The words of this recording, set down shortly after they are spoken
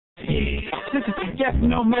This is the yes,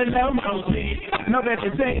 no, mostly. Know that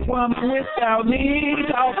this ain't woman without me.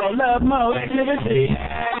 Talk for love, more activity.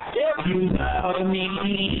 You love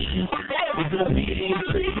me. It's a big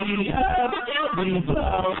tree up. You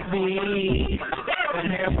love me.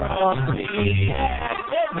 And they're from me.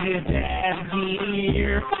 This past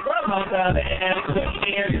year. Most of the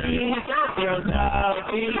energy. You're not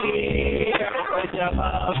here. But you're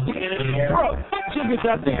up here. Sugars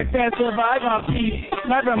out there can't survive on peace.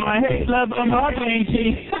 Life on my hate, love on my pain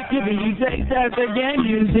cheek. Giving you taste that's again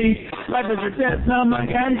you see. Life is a test, someone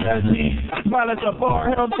can judge me. Violence of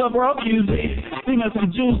four helps of broke music. Sing us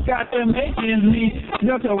some juice, got them making me.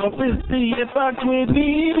 You're so fisty, you fuck with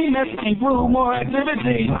me. We never can grow more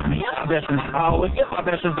activity. My best is always, my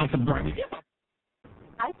best is to bring.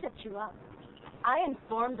 I set you up. I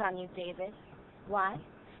informed on you, David. Why?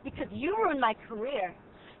 Because you ruined my career.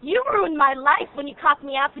 You ruined my life when you copped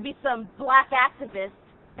me out to be some black activist.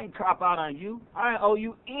 I ain't cop out on you. I ain't owe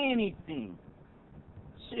you anything.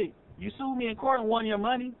 Shit, you sued me in court and won your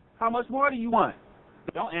money. How much more do you want?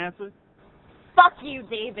 Don't answer. Fuck you,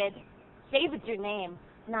 David. David's your name,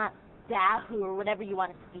 not Dahu or whatever you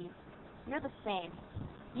want it to be. You're the same.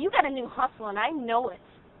 You got a new hustle and I know it.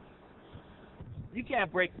 You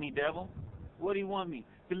can't break me, devil. What do you want me?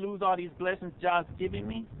 To lose all these blessings God's giving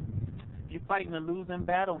me? You're fighting a losing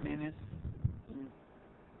battle, Menace.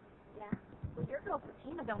 Yeah? Well, your girl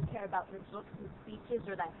Fatima don't care about your books and speeches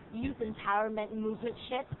or that youth empowerment movement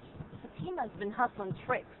shit. Fatima's been hustling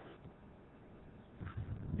tricks.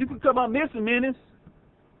 You can come up missing, Menace.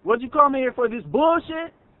 What'd you call me here for, this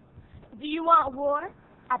bullshit? Do you want war?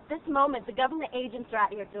 At this moment, the government agents are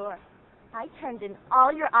at your door. I turned in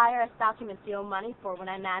all your IRS documents you owe money for when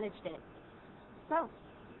I managed it. So,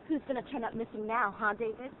 who's gonna turn up missing now, huh,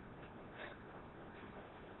 David?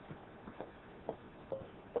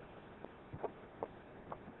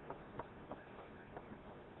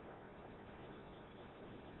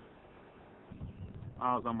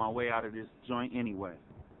 I was on my way out of this joint anyway.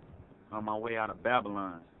 On my way out of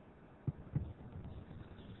Babylon.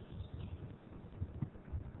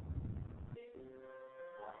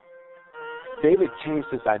 David changed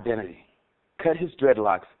his identity, cut his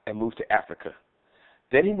dreadlocks, and moved to Africa.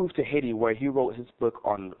 Then he moved to Haiti, where he wrote his book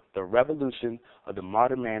on the revolution of the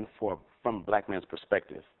modern man from a black man's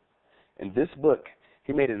perspective. In this book,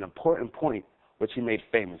 he made an important point, which he made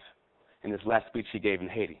famous in his last speech he gave in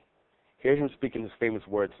Haiti. Hear him speaking his famous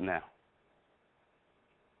words now.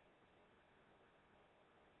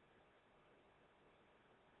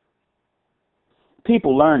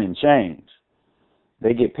 People learn and change.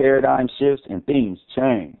 They get paradigm shifts and things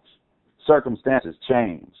change. Circumstances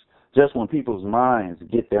change, just when people's minds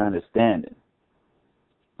get their understanding.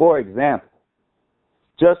 For example,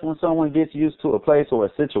 just when someone gets used to a place or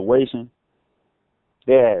a situation,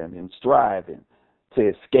 they're striving to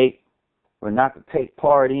escape or not to take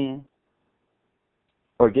part in,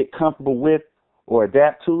 or get comfortable with, or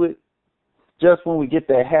adapt to it, just when we get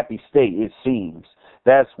that happy state, it seems,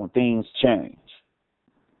 that's when things change.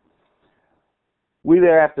 We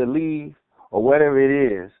either have to leave, or whatever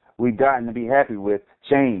it is we've gotten to be happy with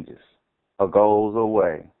changes or goes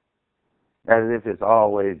away, as if it's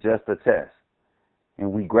always just a test,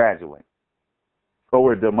 and we graduate. Or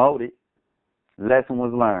we're demoted, lesson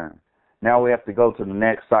was learned. Now we have to go to the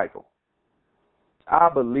next cycle. I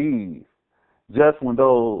believe just when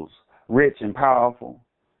those rich and powerful,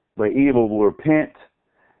 but evil will repent,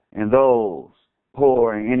 and those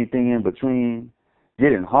poor and anything in between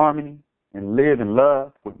get in harmony and live in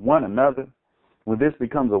love with one another, when this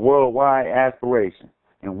becomes a worldwide aspiration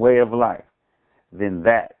and way of life, then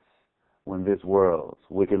that's when this world's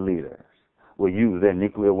wicked leaders will use their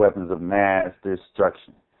nuclear weapons of mass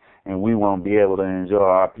destruction, and we won't be able to enjoy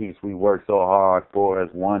our peace we work so hard for as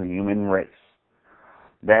one human race.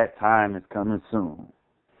 That time is coming soon,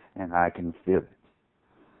 and I can feel it.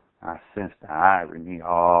 I sense the irony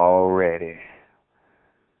already.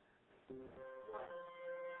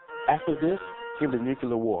 After this came the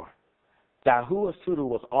nuclear war. Dahu Asudu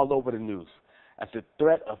was all over the news as the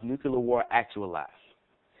threat of nuclear war actualized.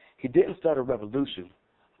 He didn't start a revolution,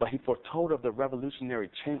 but he foretold of the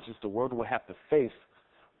revolutionary changes the world will have to face,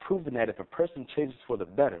 proving that if a person changes for the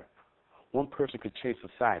better, one person could change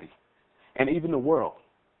society, and even the world.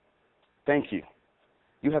 Thank you.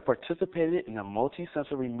 You have participated in a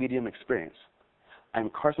multi-sensory medium experience. I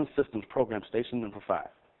am Carson Systems Program Station Number 5.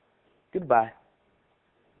 Goodbye.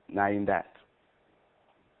 Naim that.